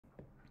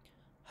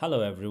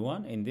Hello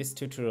everyone, in this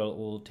tutorial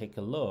we'll take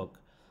a look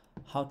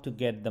how to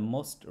get the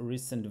most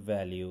recent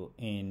value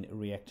in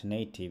React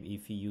Native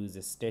if you use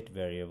a state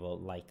variable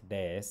like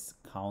this,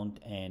 count,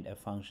 and a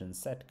function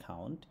set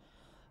count.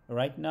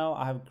 Right now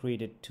I have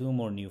created two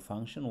more new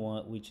functions,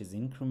 one which is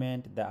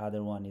increment, the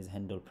other one is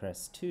handle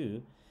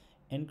press2.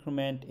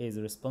 Increment is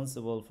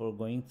responsible for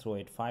going through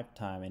it 5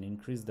 times and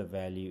increase the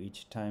value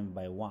each time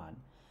by 1,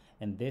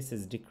 and this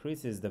is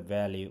decreases the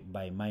value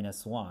by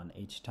 -1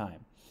 each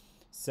time.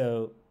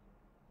 So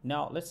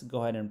now let's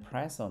go ahead and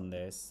press on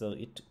this. So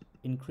it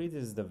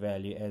increases the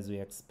value as we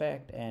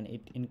expect, and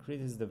it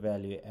increases the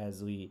value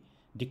as we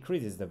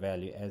decreases the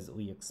value as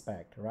we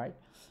expect, right?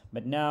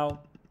 But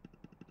now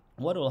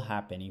what will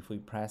happen if we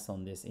press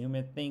on this? You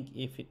may think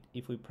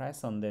if we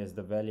press on this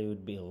the value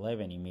would be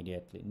 11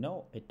 immediately.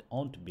 No, it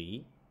won't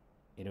be.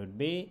 It would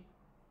be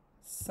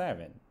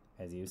 7,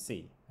 as you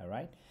see. All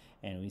right,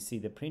 and we see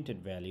the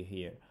printed value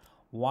here.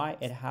 Why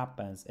it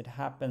happens? It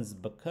happens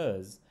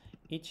because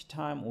each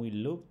time we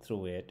loop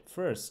through it,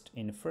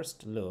 in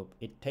first loop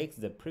it takes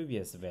the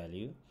previous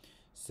value,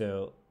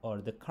 so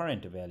or the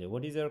current value.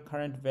 What is our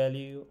current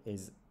value?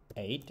 Is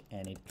 8,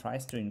 and it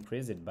tries to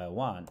increase it by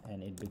 1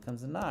 and it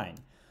becomes 9.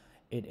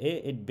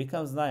 It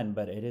becomes 9,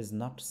 but it is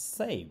not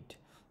saved.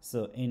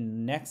 So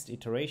in next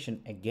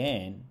iteration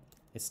again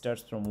it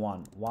starts from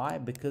 1. Why?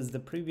 Because the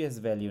previous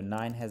value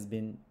 9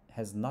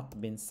 has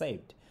not been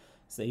saved.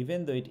 So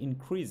even though it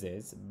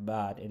increases,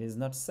 but it is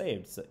not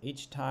saved. So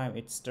each time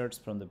it starts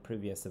from the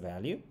previous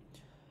value.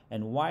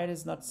 And why it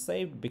is not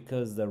saved?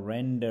 Because the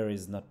render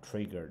is not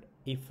triggered.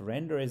 If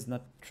render is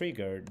not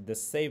triggered,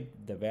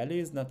 the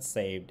value is not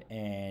saved,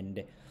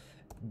 and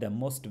the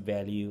most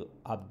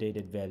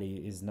updated value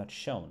is not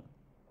shown.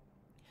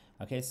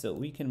 Okay, so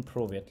we can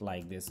prove it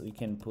like this. We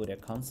can put a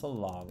console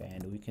log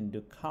and we can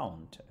do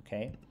count.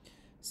 Okay,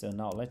 so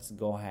now let's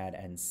go ahead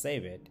and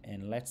save it,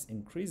 and let's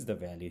increase the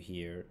value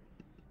here.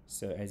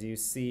 So as you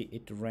see,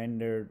 it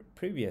rendered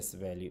previous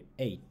value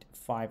 8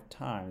 5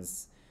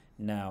 times.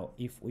 Now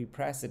if we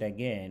press it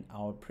again,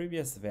 our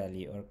previous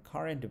value or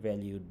current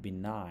value would be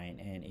 9,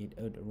 and it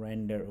would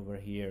render over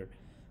here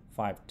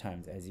 5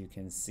 times, as you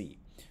can see.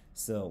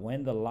 So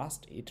when the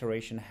last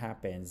iteration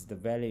happens, the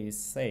value is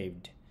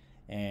saved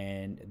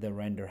and the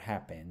render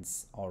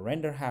happens,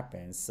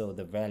 so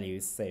the value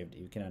is saved.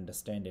 You can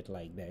understand it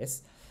like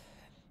this.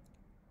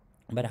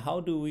 But how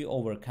do we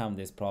overcome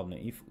this problem?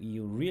 If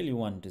you really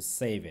want to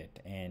save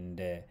it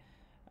and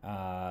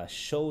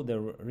show the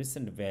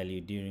recent value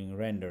during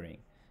rendering,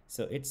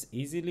 so it's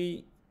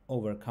easily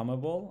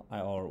overcomable,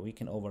 or we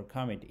can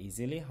overcome it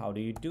easily. How do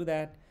you do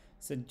that?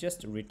 So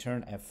just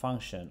return a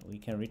function. We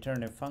can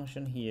return a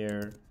function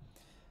here.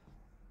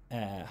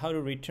 How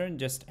to return?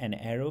 Just an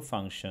arrow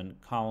function,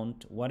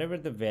 count, whatever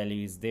the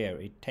value is there,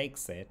 it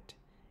takes it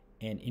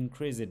and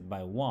increase it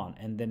by 1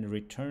 and then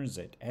returns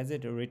it. As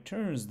it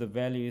returns, the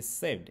value is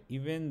saved,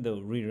 even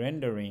though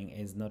re-rendering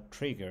is not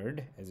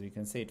triggered, as you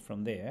can see it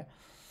from there.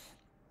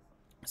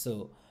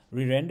 So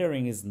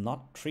re-rendering is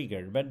not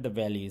triggered, but the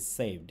value is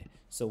saved.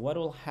 So what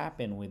will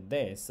happen with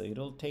this? So it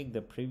will take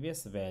the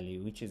previous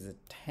value, which is a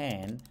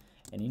 10,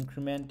 and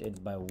increment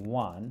it by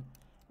 1,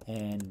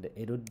 and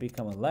it would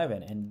become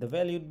 11, and the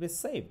value would be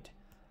saved.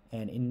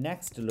 And in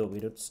next loop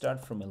it would start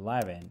from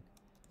 11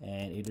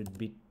 and it would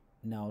be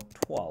now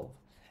 12,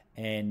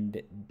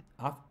 and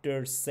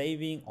after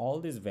saving all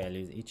these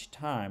values each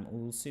time, we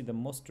will see the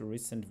most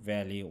recent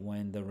value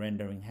when the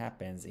rendering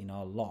happens in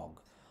our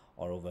log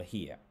or over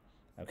here.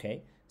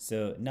 Okay,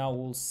 so now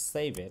we'll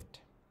save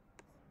it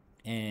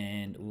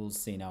and we'll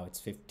see now it's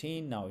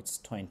 15, now it's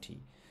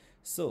 20.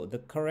 So the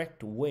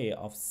correct way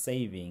of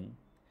saving,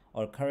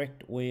 or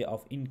correct way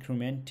of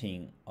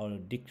incrementing or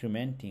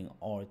decrementing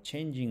or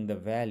changing the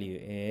value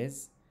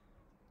is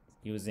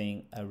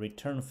using a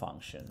return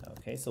function.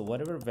 Okay, so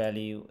whatever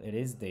value it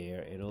is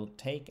there, it will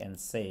take and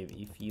save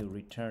if you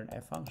return a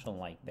function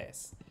like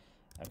this.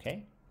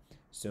 Okay,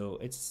 so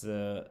it's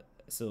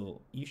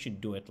so you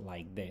should do it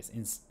like this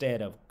instead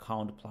of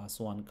count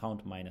 +1,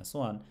 count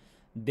 -1.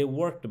 They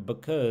worked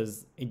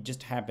because it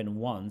just happened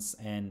once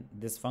and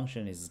this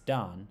function is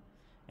done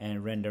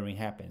and rendering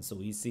happens, so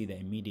we see the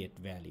immediate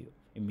value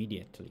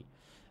immediately.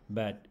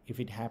 But if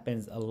it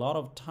happens a lot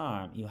of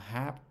time, you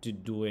have to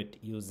do it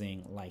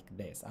using like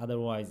this,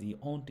 otherwise you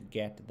won't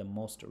get the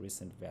most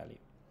recent value.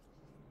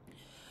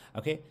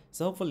 Okay,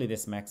 so hopefully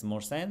this makes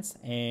more sense,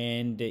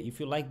 and if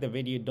you like the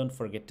video, don't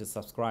forget to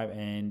subscribe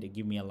and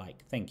give me a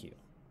like. Thank you.